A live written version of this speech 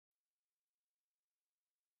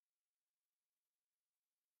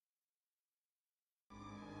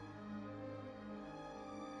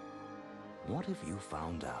What if you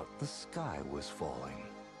found out the sky was falling?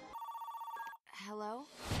 Hello?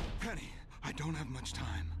 Penny, I don't have much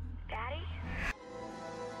time. Daddy?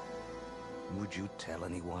 Would you tell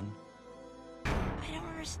anyone? I don't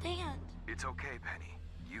understand. It's okay, Penny.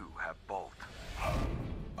 You have Bolt.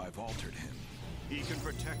 I've altered him. He can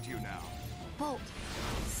protect you now. Bolt,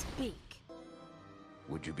 speak.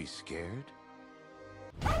 Would you be scared?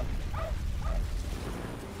 Get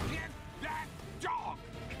that dog!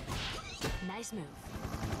 Nice move.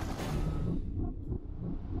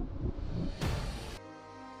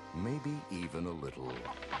 Maybe even a little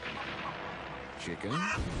chicken?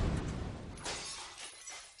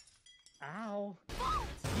 Ow.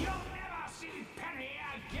 You'll never see Penny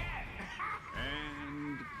again!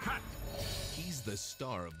 And cut! He's the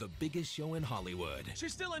star of the biggest show in Hollywood.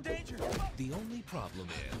 She's still in danger! The only problem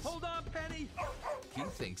is, Hold on, Penny! he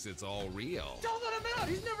thinks it's all real. Don't let him out!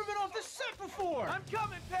 He's never been off the set before! I'm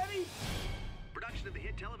coming, Penny! Production of the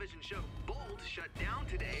hit television show Bolt shut down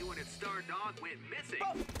today when its star dog went missing.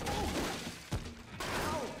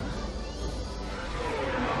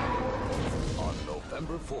 On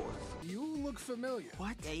November 4th. You look familiar.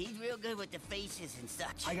 What? Yeah, he's real good with the faces and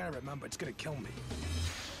such. I gotta remember, it's gonna kill me.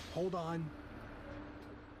 Hold on.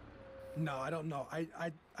 No, I don't know.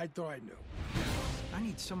 I thought I knew. I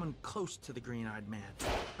need someone close to the green-eyed man.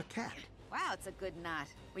 A cat. Wow, it's a good knot.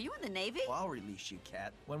 Were you in the Navy? Well, I'll release you,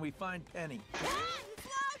 cat, when we find Penny. Slow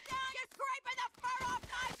down! You're scraping the fur off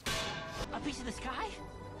us! A piece of the sky?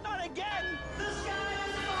 Not again! The sky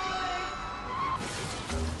is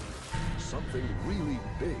falling! Something really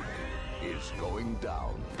big is going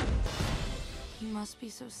down. You must be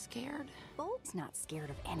so scared. Bolt's not scared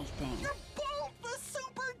of anything. You're Bolt, the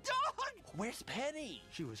super dog! Where's Penny?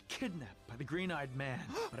 She was kidnapped by the green-eyed man,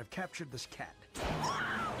 but I've captured this cat.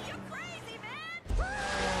 You crazy, man!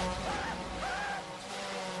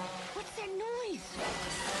 What's that noise?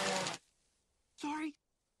 Sorry.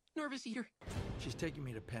 Nervous eater. She's taking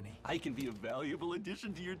me to Penny. I can be a valuable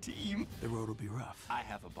addition to your team. The road will be rough. I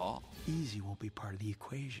have a ball. Easy won't be part of the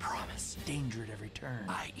equation. Promise. Danger at every turn.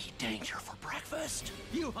 I eat danger for breakfast.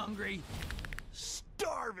 You hungry?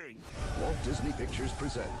 Starving! Walt Disney Pictures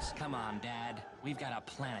presents Come on, Dad. We've got a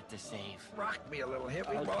planet to save. Rock me a little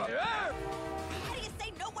hippie boy. How do you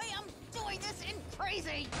say no way I'm doing this in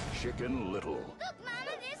crazy? Chicken Little. Look,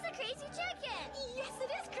 Mama, there's the crazy chicken. Yes, it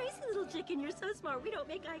is crazy, little chicken. You're so smart. We don't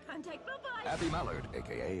make eye contact. Bye-bye. Abby Mallard,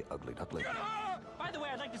 a.k.a. Ugly Duckling. By the way,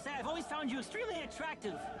 I'd like to say I've always found you extremely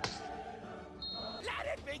attractive.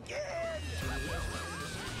 Let it begin!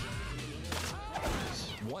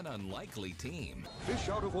 One unlikely team. Fish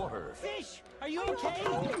out of water. Fish, are you okay?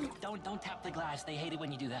 Don't tap the glass. They hate it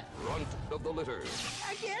when you do that. Runt of the litter.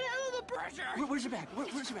 I can't handle the pressure! Where's your bag?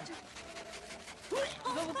 Where's your bag?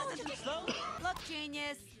 Slow. Look,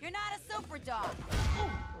 genius, you're not a super dog.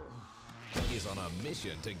 Is on a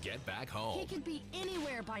mission to get back He home. could be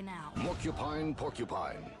anywhere by now. Porcupine,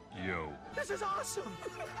 porcupine. Yo. This is awesome!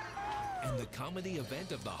 And the comedy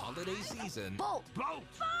event of the holiday season Bolt! Bolt!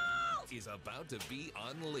 is about to be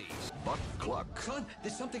unleashed. Buck Cluck. Son,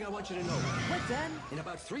 there's something I want you to know. What, Dad? In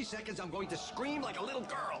about 3 seconds, I'm going to scream like a little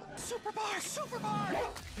girl. Super bar! Super bar!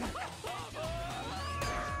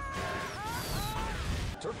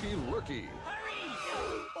 Turkey Lurkey. Hurry!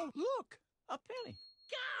 Oh, look! A penny.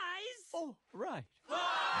 Guys! Oh, right.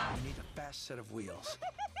 I need a fast set of wheels.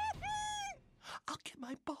 I'll get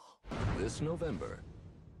my ball. This November.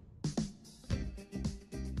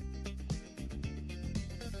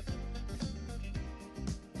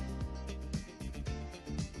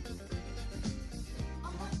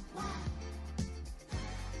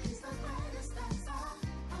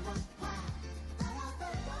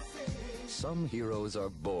 Some heroes are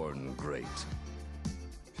born great.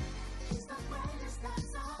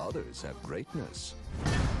 Others have greatness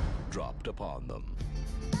dropped upon them.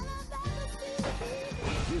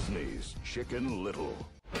 Disney's Chicken Little.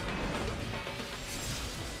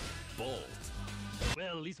 Bolt.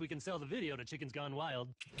 Well, at least we can sell the video to Chickens Gone Wild.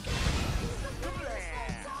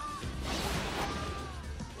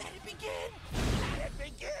 Let it begin! Let it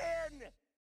begin!